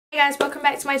Hey guys, welcome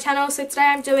back to my channel. So today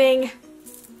I'm doing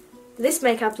this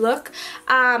makeup look.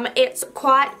 It's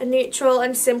quite neutral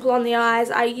and simple on the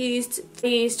eyes. I used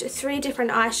 3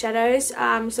 different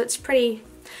eyeshadows, so it's pretty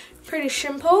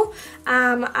simple.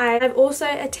 I've also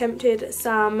attempted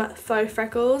some faux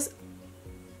freckles.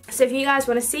 So if you guys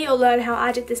want to see or learn how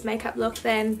I did this makeup look,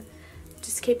 then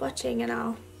just keep watching and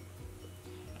I'll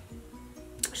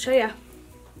show you.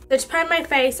 So to prime my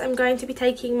face, I'm going to be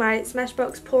taking my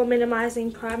Smashbox Pore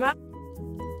Minimizing Primer.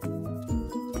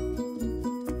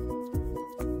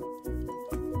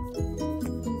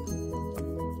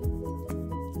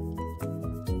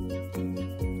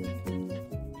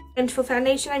 And for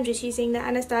foundation, I'm just using the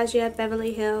Anastasia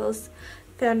Beverly Hills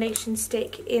foundation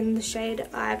stick in the shade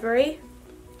Ivory.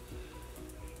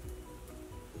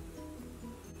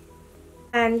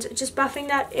 And just buffing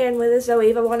that in with a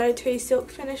Zoeva 102 Silk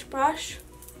Finish brush.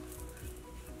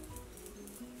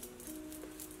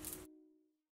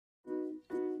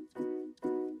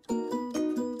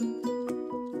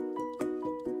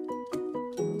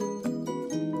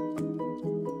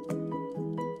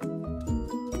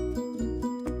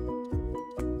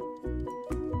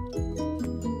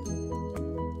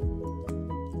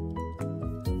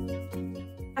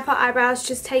 For eyebrows,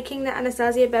 just taking the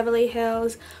Anastasia Beverly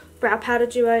Hills Brow Powder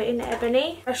Duo in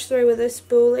Ebony, brush through with a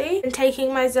spoolie, and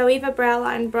taking my Zoeva brow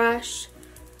line brush,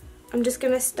 I'm just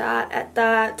going to start at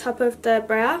the top of the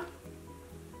brow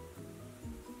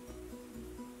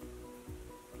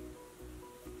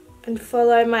and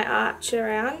follow my arch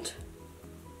around.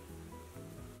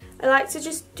 I like to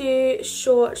just do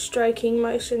short stroking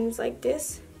motions like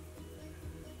this.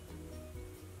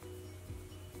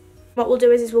 What we'll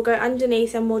do is we'll go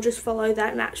underneath and we'll just follow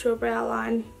that natural brow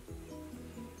line.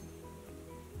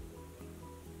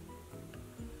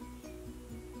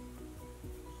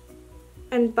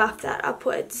 And buff that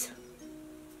upwards.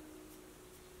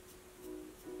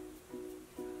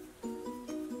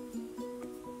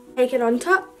 Take it on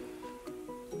top.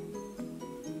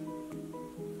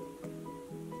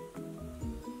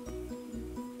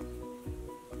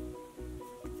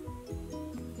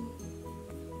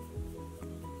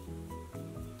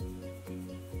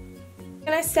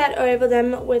 I'm going to set over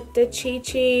them with the Chi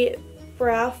Chi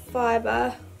Brow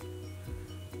Fiber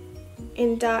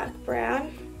in dark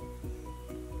brown.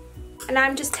 And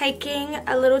I'm just taking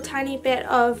a little tiny bit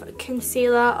of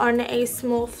concealer on a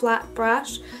small flat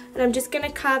brush, and I'm just going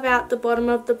to carve out the bottom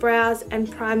of the brows and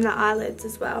prime the eyelids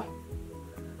as well.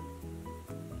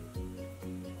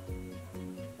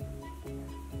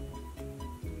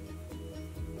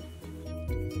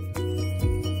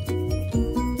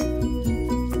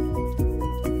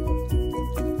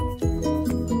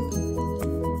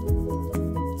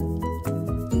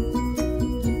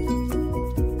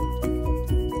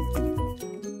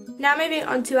 Now moving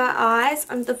on to our eyes,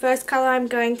 the first colour I'm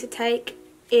going to take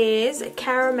is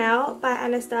Caramel by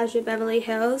Anastasia Beverly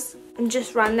Hills, and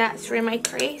just run that through my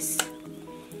crease.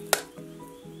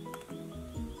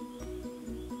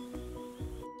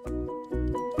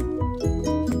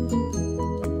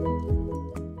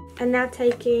 And now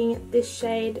taking this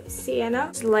shade Sienna,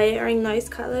 just layering those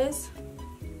colours.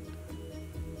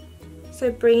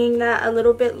 So bringing that a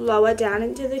little bit lower down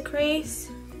into the crease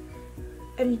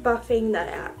and buffing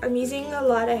that out. I'm using a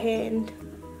lighter hand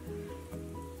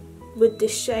with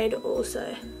this shade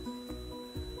also.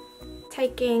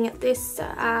 Taking this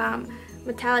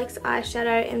Metallics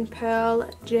eyeshadow in Pearl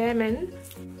Jammin.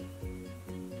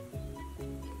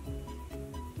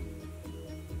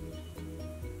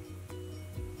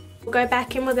 We'll go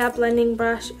back in with our blending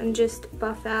brush and just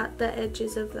buff out the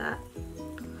edges of that.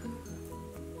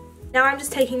 Now I'm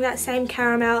just taking that same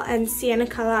Caramel and Sienna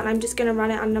colour and I'm just going to run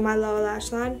it under my lower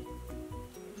lash line.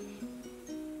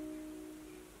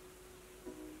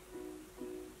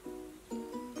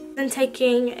 Then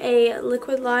taking a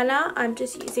liquid liner, I'm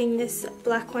just using this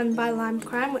black one by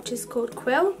LIMECRIME, which is called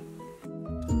Quill.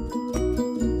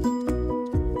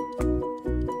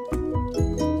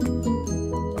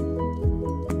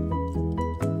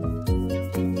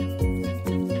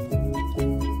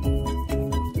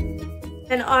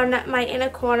 And on my inner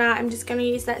corner, I'm just going to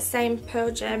use that same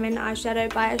Pearl Jammin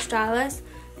eyeshadow by AUSTRALIS.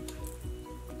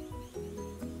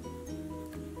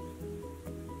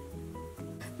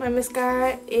 My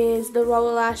mascara is the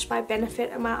Roller Lash by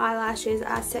Benefit, and my eyelashes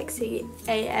are Sexy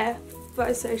AF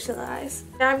by Socialize.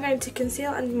 Now I'm going to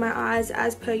conceal under my eyes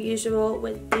as per usual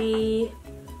with the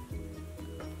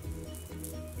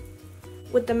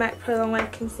MAC Pro Long Way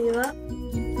Concealer.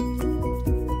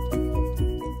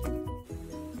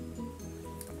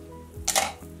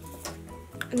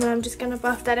 And then I'm just going to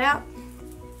buff that out.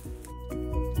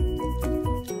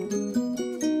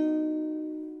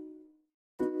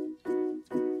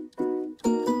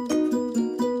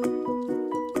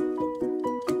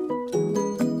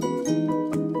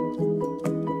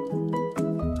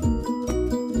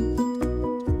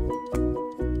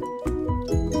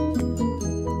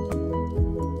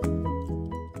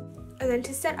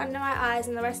 then to set under my eyes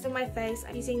and the rest of my face,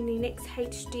 I'm using the NYX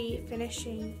HD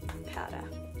Finishing Powder.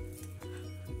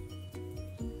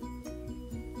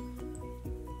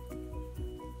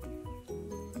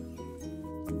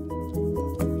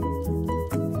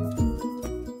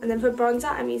 And then for bronzer,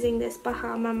 I'm using this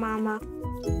Bahama Mama.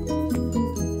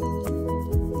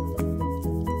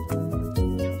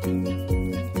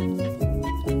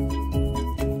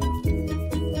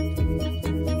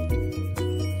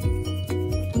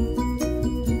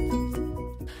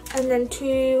 And then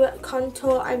to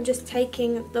contour, I'm just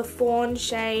taking the Fawn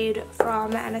shade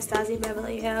from Anastasia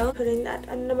Beverly Hills, putting that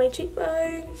under my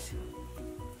cheekbones.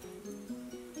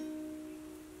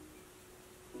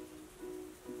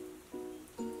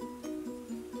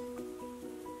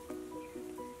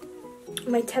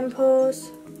 My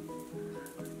temples.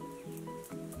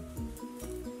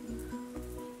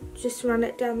 Just run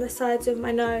it down the sides of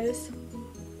my nose.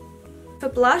 For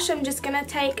blush, I'm just going to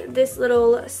take this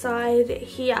little side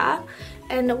here,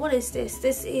 and what is this?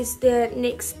 This is the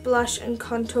NYX Blush and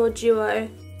Contour Duo.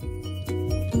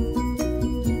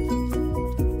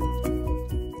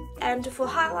 And for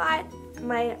highlight,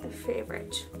 my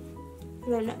favourite.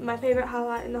 And then my favourite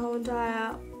highlight in the whole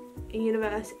entire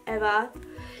universe ever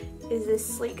is this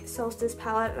sleek Solstice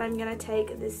palette, and I'm going to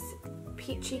take this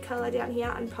peachy colour down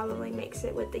here and probably mix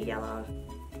it with the yellow.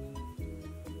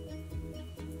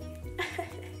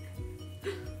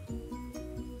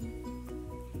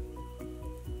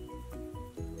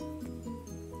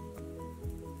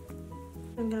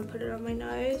 I'm going to put it on my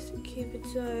nose,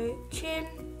 Cupid's bow, chin.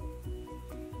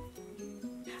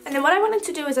 And then what I wanted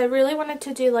to do is I really wanted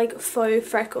to do like faux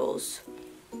freckles.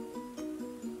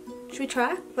 Should we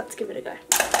try? Let's give it a go.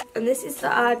 And this is the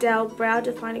Ardell Brow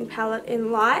Defining Palette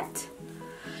in Light.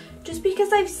 Just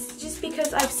because I've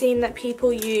seen that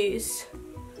people use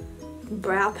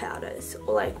brow powders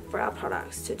or like brow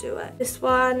products to do it. This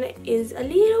one is a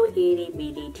little itty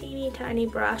bitty teeny tiny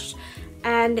brush,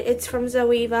 and it's from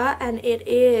Zoeva, and it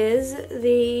is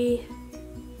the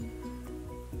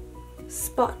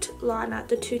spot liner,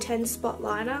 the 210 spot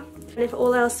liner. And if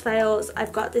all else fails,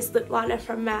 I've got this lip liner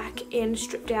from MAC in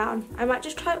Strip Down. I might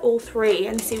just try all three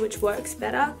and see which works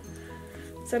better.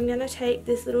 So I'm gonna take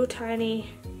this little tiny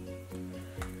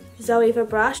Zoeva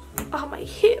brush. Oh, my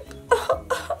hip.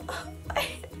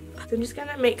 So I'm just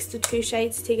gonna mix the two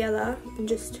shades together and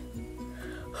just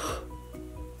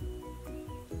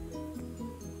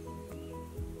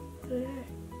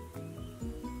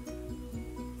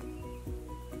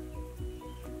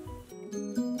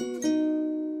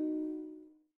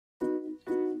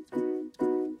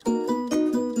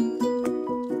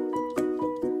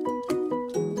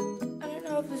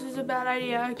bad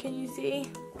idea. Can you see?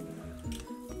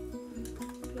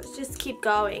 Let's just keep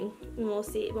going and we'll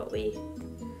see what we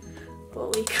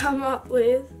come up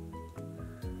with.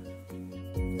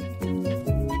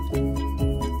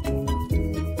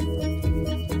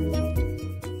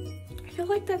 I feel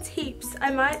like that's heaps.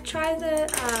 I might try the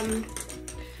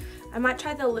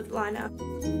lip liner.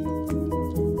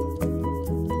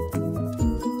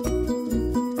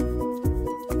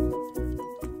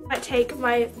 Take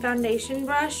my foundation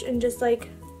brush and just like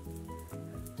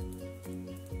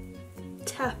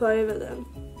tap over them.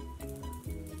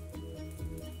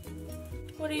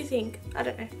 What do you think? I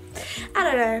don't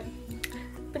know,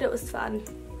 but it was fun.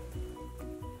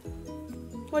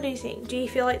 What do you think? Do you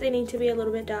feel like they need to be a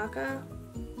little bit darker?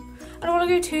 I don't want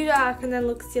to go too dark and then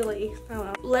look silly. Oh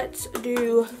well. Let's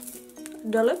do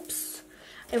the lips.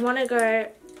 I want to go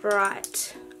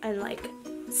bright and like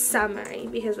summery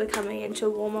because we're coming into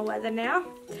warmer weather now.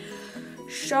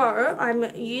 So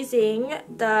I'm using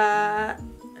the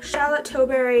Charlotte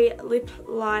Tilbury lip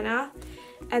liner,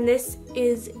 and this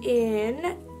is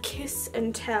in Kiss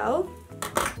and Tell.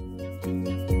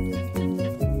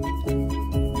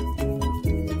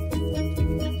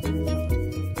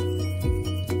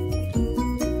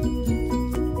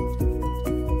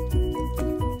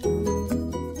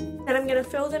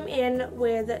 Fill them in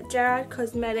with GERARD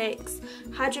Cosmetics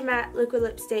Hydro Matte Liquid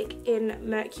Lipstick in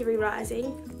Mercury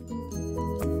Rising.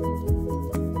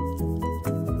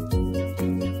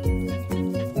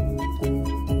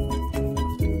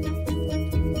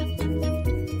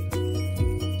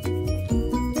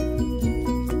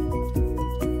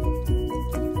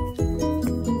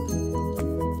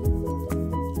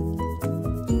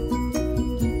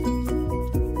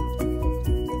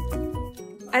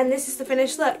 And this is the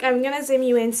finished look. I'm going to zoom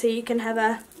you in so you can have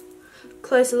a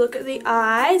closer look at the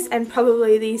eyes and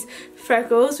probably these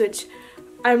freckles, which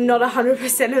I'm not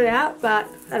 100% about, but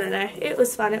I don't know. It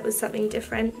was fun. It was something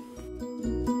different.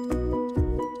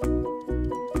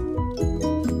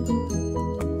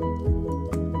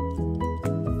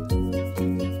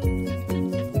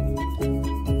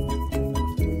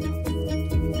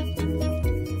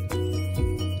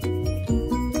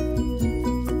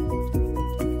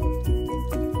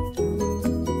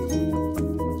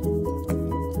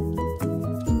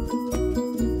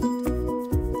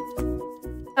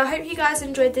 hope you guys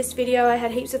enjoyed this video. I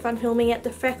had heaps of fun filming it. The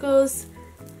freckles,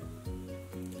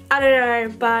 I don't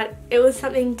know, but it was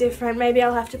something different. Maybe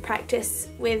I'll have to practice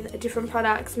with different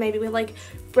products, maybe with like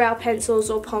brow pencils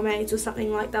or pomades or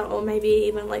something like that, or maybe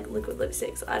even like liquid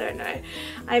lipsticks. I don't know.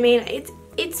 I mean,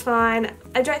 it's fine.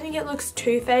 I don't think it looks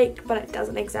too fake, but it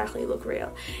doesn't exactly look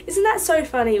real. Isn't that so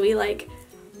funny? We like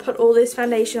put all this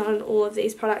foundation on and all of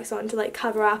these products on to like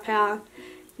cover up our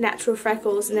natural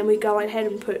freckles, and then we go ahead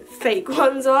and put fake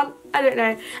ones on. I don't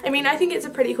know. I mean, I think it's a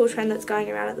pretty cool trend that's going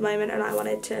around at the moment, and I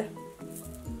wanted to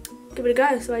give it a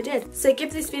go, so I did. So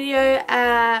give this video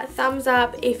a thumbs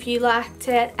up if you liked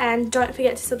it, and don't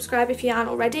forget to subscribe if you aren't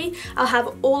already. I'll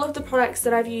have all of the products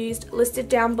that I've used listed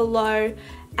down below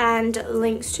and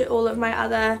links to all of my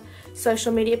other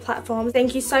social media platforms.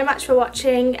 Thank you so much for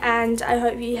watching, and I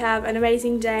hope you have an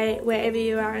amazing day wherever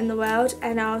you are in the world,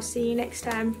 and I'll see you next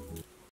time.